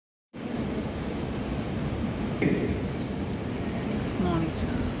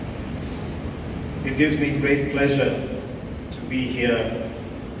It gives me great pleasure to be here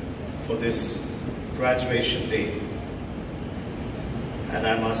for this graduation day. And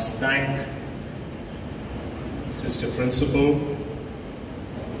I must thank Sister Principal,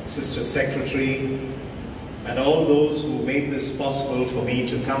 Sister Secretary, and all those who made this possible for me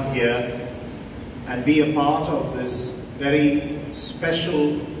to come here and be a part of this very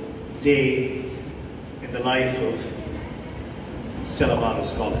special day in the life of Stella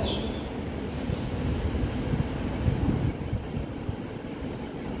Maris College.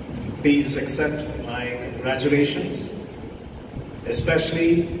 Please accept my congratulations,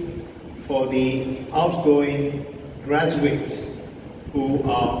 especially for the outgoing graduates who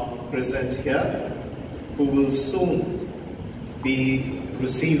are present here, who will soon be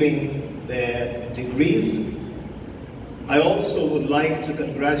receiving their degrees. I also would like to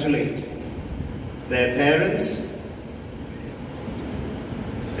congratulate their parents,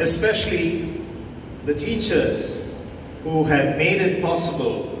 especially the teachers who have made it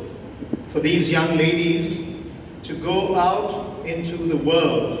possible for these young ladies to go out into the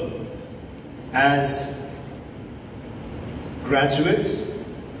world as graduates,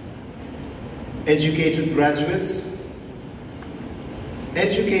 educated graduates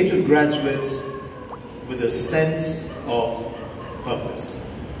with a sense of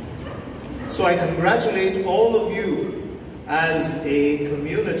purpose. So I congratulate all of you as a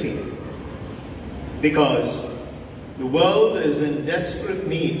community, because the world is in desperate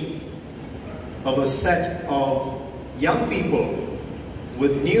need of a set of young people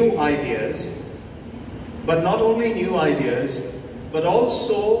with new ideas, but not only new ideas, but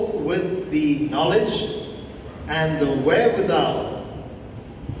also with the knowledge and the wherewithal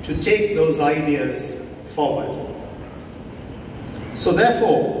to take those ideas forward. So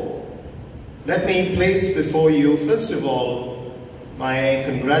therefore, let me place before you, first of all, my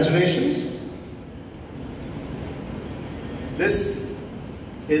congratulations. This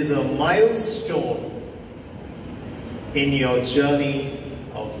is a milestone in your journey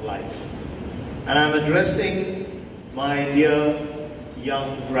of life. And I'm addressing my dear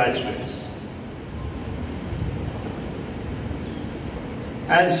young graduates.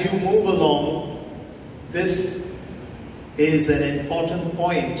 As you move along, this is an important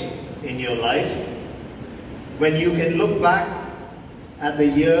point in your life when you can look back at the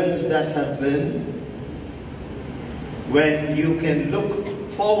years that have been, when you can look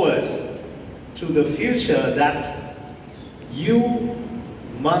forward to the future that you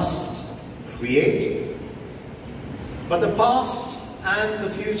must create. But the past and the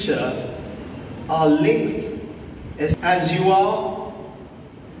future are linked. As you are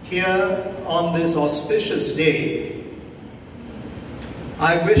here on this auspicious day,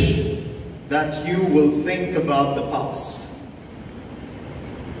 I wish that you will think about the past,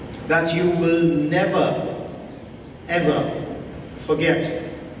 that you will never, ever forget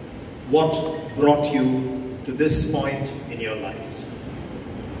what brought you to this point in your lives.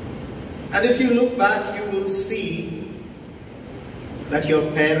 And if you look back, you will see that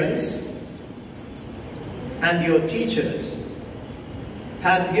your parents and your teachers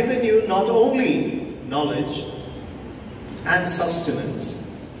have given you not only knowledge and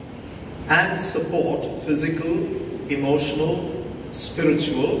sustenance and support, physical, emotional,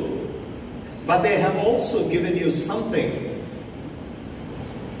 spiritual, but they have also given you something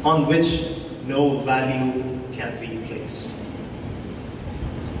on which no value can be placed.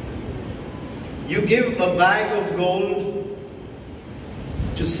 You give a bag of gold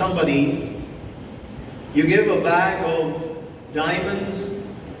to somebody, you give a bag of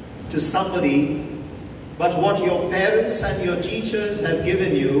diamonds to somebody, but what your parents and your teachers have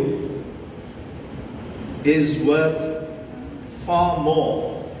given you is worth far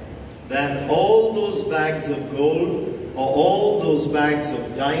more than all those bags of gold, or all those bags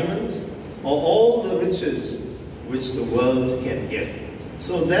of diamonds, or all the riches which the world can get.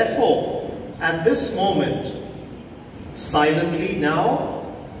 So therefore, at this moment, silently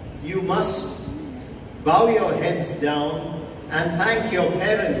now, you must bow your heads down and thank your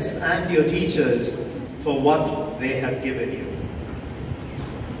parents and your teachers for what they have given you.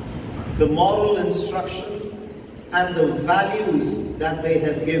 The moral instruction and the values that they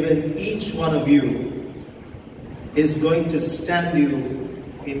have given each one of you is going to stand you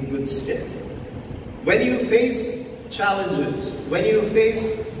in good stead. When you face challenges, when you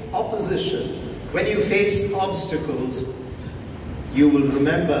face opposition, when you face obstacles, you will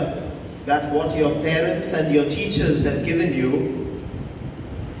remember that what your parents and your teachers have given you,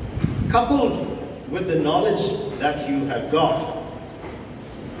 coupled with the knowledge that you have got,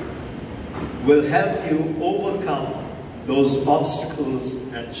 will help you overcome those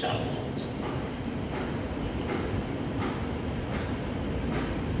obstacles and challenges.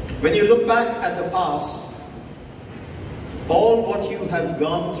 When you look back at the past, all what you have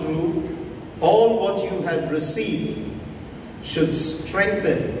gone through, all what you have received should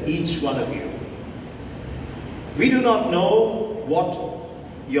strengthen each one of you. We do not know what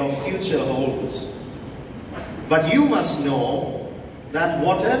your future holds, but you must know that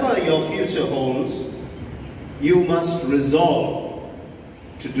whatever your future holds, you must resolve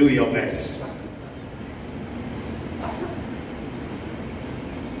to do your best.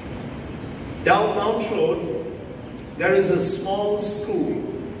 Down Mount Road, there is a small school.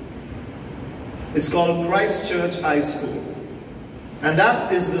 It's called Christ Church High School. And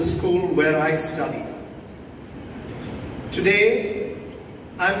that is the school where I studied. Today,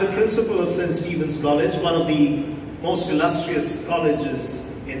 I'm the principal of St. Stephen's College, one of the most illustrious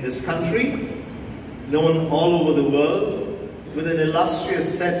colleges in this country, known all over the world, with an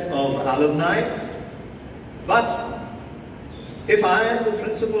illustrious set of alumni. But if I am the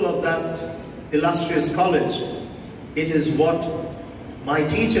principal of that illustrious college, it is what my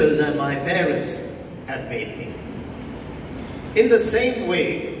teachers and my parents have made me. In the same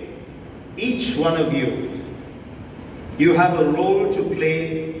way, each one of you, you have a role to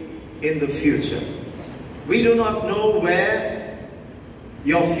play in the future. We do not know where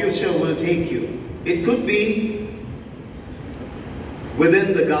your future will take you. It could be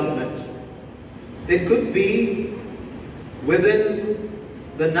within the government. It could be within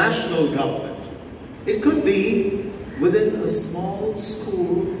the national government. It could be within a small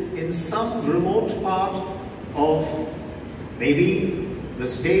school in some remote part of maybe the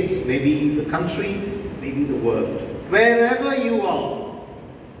state, maybe the country, maybe the world. Wherever you are,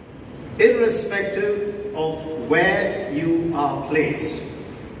 irrespective of where you are placed,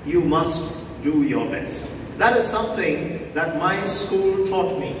 you must do your best. That is something that my school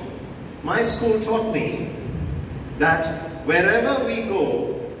taught me. My school taught me that wherever we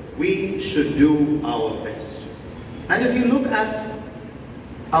go, we should do our best. And if you look at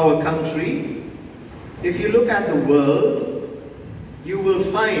our country, if you look at the world, you will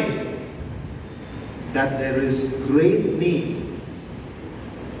find that there is great need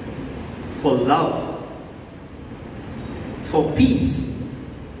for love, for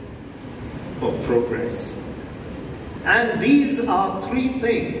peace, for progress. And these are three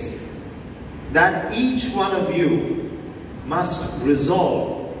things that each one of you must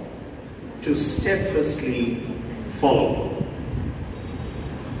resolve to steadfastly follow.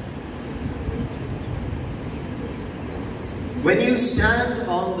 When you stand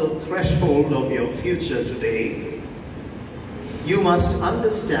on the threshold of your future today, you must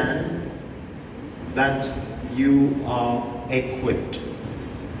understand that you are equipped.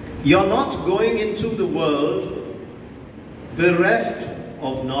 You're not going into the world bereft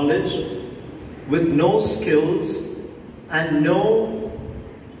of knowledge, with no skills and no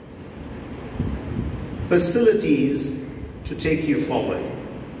facilities to take you forward.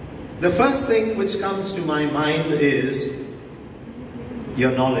 The first thing which comes to my mind is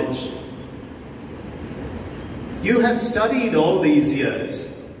your knowledge. You have studied all these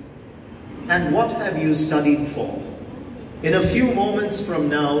years, and what have you studied for? In a few moments from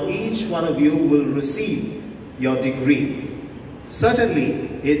now, each one of you will receive your degree.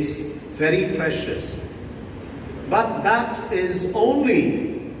 Certainly, it's very precious, but that is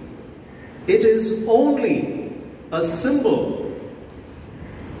only, it is only a symbol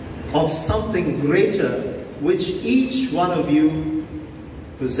of something greater which each one of you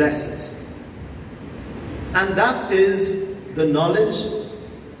possesses. And that is the knowledge,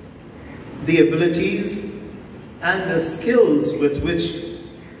 the abilities, and the skills with which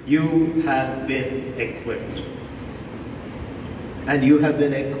you have been equipped. And you have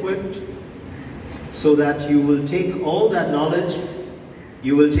been equipped so that you will take all that knowledge,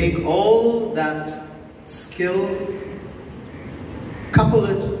 you will take all that skill, couple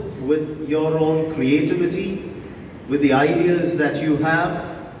it with your own creativity, with the ideas that you have,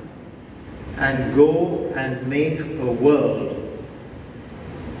 and go and make a world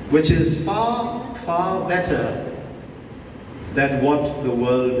which is far, far better than what the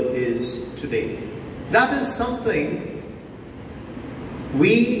world is today. That is something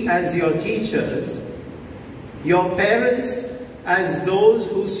we as your teachers, your parents as those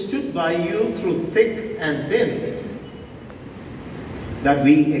who stood by you through thick and thin, that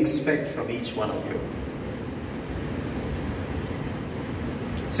we expect from each one of you.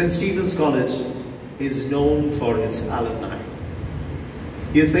 St. Stephen's College is known for its alumni.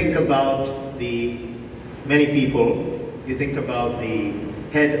 You think about the many people, you think about the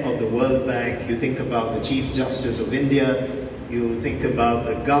head of the World Bank, you think about the Chief Justice of India, you think about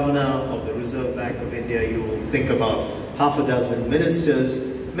the Governor of the Reserve Bank of India, you think about half a dozen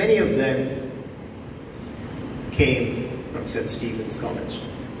ministers. Many of them came from St. Stephen's College.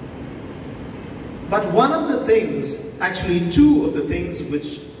 But one of the things, actually two of the things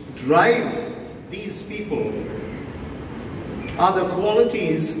which drives these people are the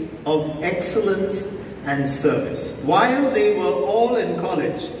qualities of excellence and service. While they were all in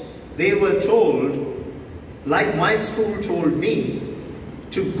college, they were told, like my school told me,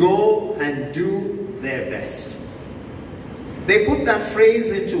 to go and do their best. They put that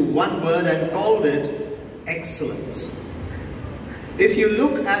phrase into one word and called it excellence. If you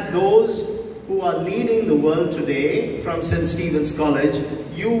look at those who are leading the world today from St. Stephen's College,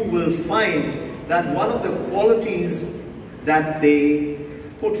 you will find that one of the qualities that they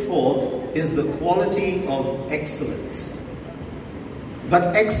put forth is the quality of excellence.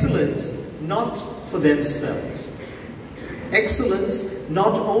 But excellence not for themselves. Excellence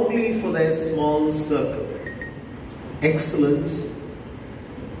not only for their small circle. Excellence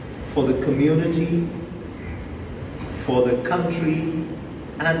for the community, for the country,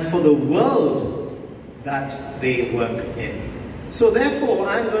 and for the world that they work in. So therefore,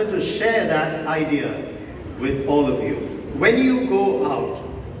 I'm going to share that idea with all of you. When you go out,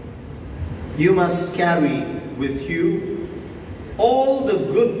 you must carry with you all the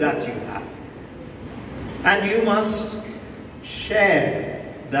good that you have. And you must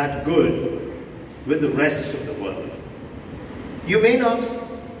share that good with the rest of the world. You may not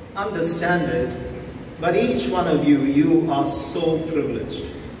understand it, but each one of you, you are so privileged.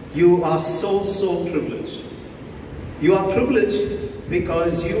 You are so privileged. You are privileged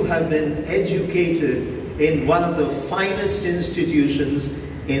because you have been educated in one of the finest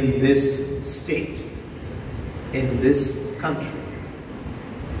institutions in this state, in this country.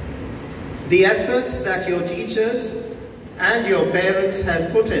 The efforts that your teachers and your parents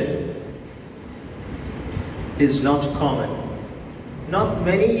have put in is not common. Not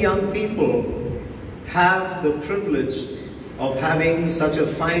many young people have the privilege of having such a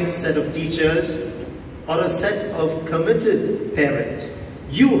fine set of teachers or a set of committed parents.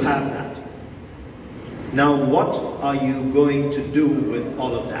 You have that. Now what are you going to do with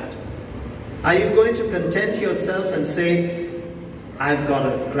all of that? Are you going to content yourself and say, I've got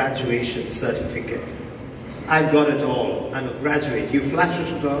a graduation certificate. I've got it all. I'm a graduate. You flash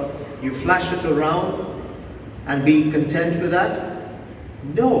it around and be content with that?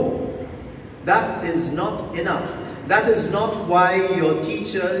 No. That is not enough. That is not why your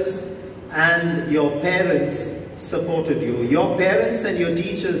teachers and your parents supported you. Your parents and your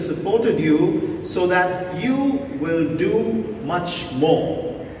teachers supported you so that you will do much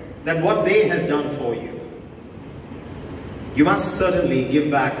more than what they have done for you. You must certainly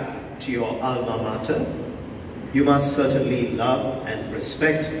give back to your alma mater. You must certainly love and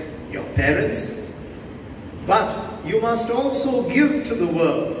respect your parents. But you must also give to the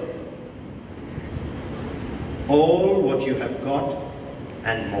world all what you have got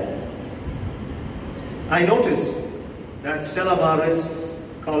and more. I notice that Stella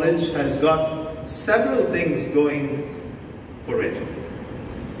Maris College has got several things going for it.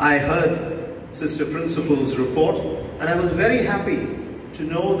 I heard Sister Principal's report, and I was very happy to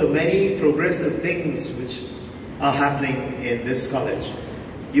know the many progressive things which are happening in this college.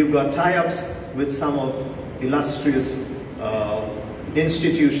 You've got tie-ups with some of illustrious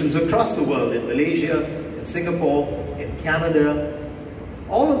institutions across the world, in Malaysia, in Singapore, in Canada.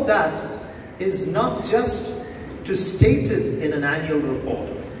 All of that is not just to state it in an annual report.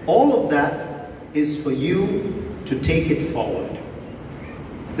 All of that is for you to take it forward.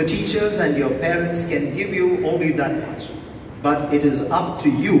 The teachers and your parents can give you only that much, but it is up to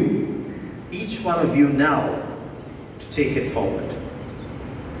you, each one of you now, to take it forward.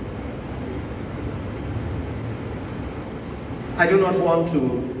 I do not want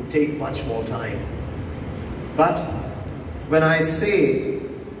to take much more time, but when I say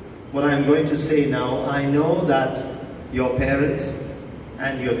what I'm going to say now, I know that your parents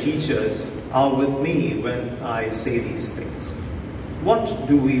and your teachers are with me when I say these things. What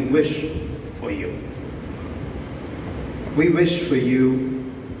do we wish for you? We wish for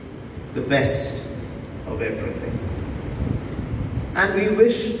you the best of everything. And we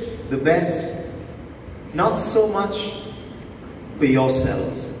wish the best, not so much for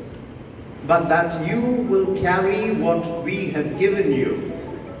yourselves, but that you will carry what we have given you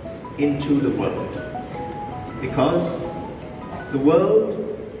into the world. Because the world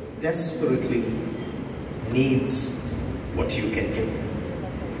desperately needs what you can give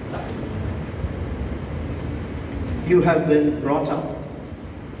them. You have been brought up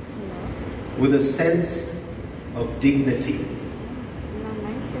with a sense of dignity.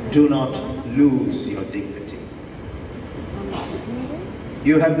 Do not lose your dignity.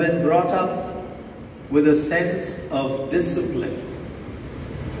 You have been brought up with a sense of discipline.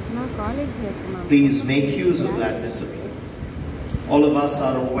 Please make use of that discipline. All of us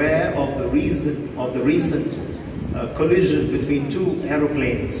are aware of the recent collision between two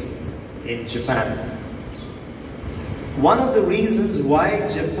aeroplanes in Japan. One of the reasons why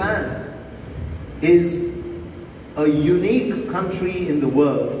Japan is a unique country in the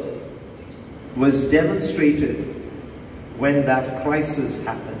world was demonstrated when that crisis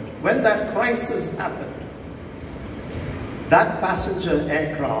happened. When that crisis happened, that passenger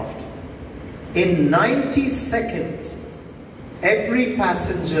aircraft, in 90 seconds, every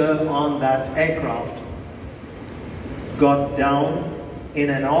passenger on that aircraft got down in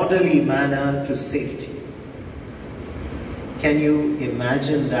an orderly manner to safety. Can you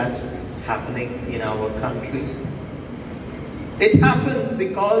imagine that happening in our country? It happened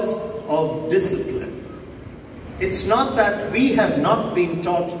because of discipline. It's not that we have not been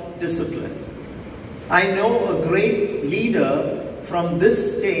taught discipline. I know a great leader from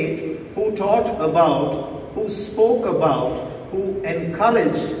this state who taught about, who spoke about, who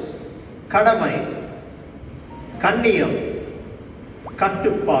encouraged kadamai, kanniyam,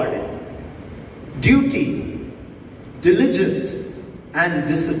 kattuppaadu, duty, diligence and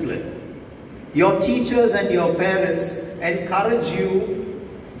discipline. Your teachers and your parents encourage you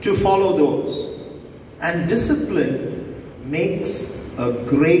to follow those. And discipline makes a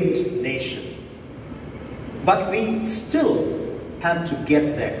great nation. But we still have to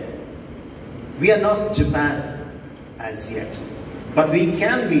get there. We are not Japan as yet, but we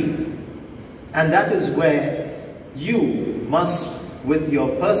can be. And that is where you must, with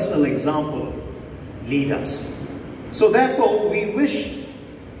your personal example, lead us. So therefore, we wish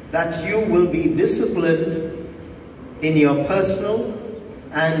that you will be disciplined in your personal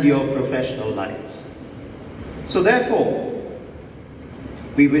and your professional lives. So therefore,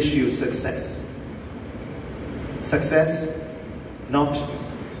 we wish you success. Success not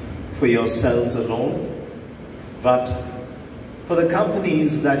for yourselves alone, but for the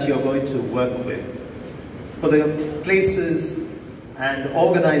companies that you're going to work with, for the places and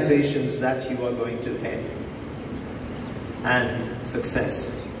organizations that you are going to head, and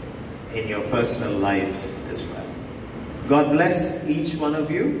success in your personal lives as well. God bless each one of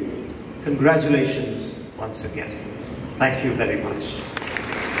you. Congratulations once again. Thank you very much.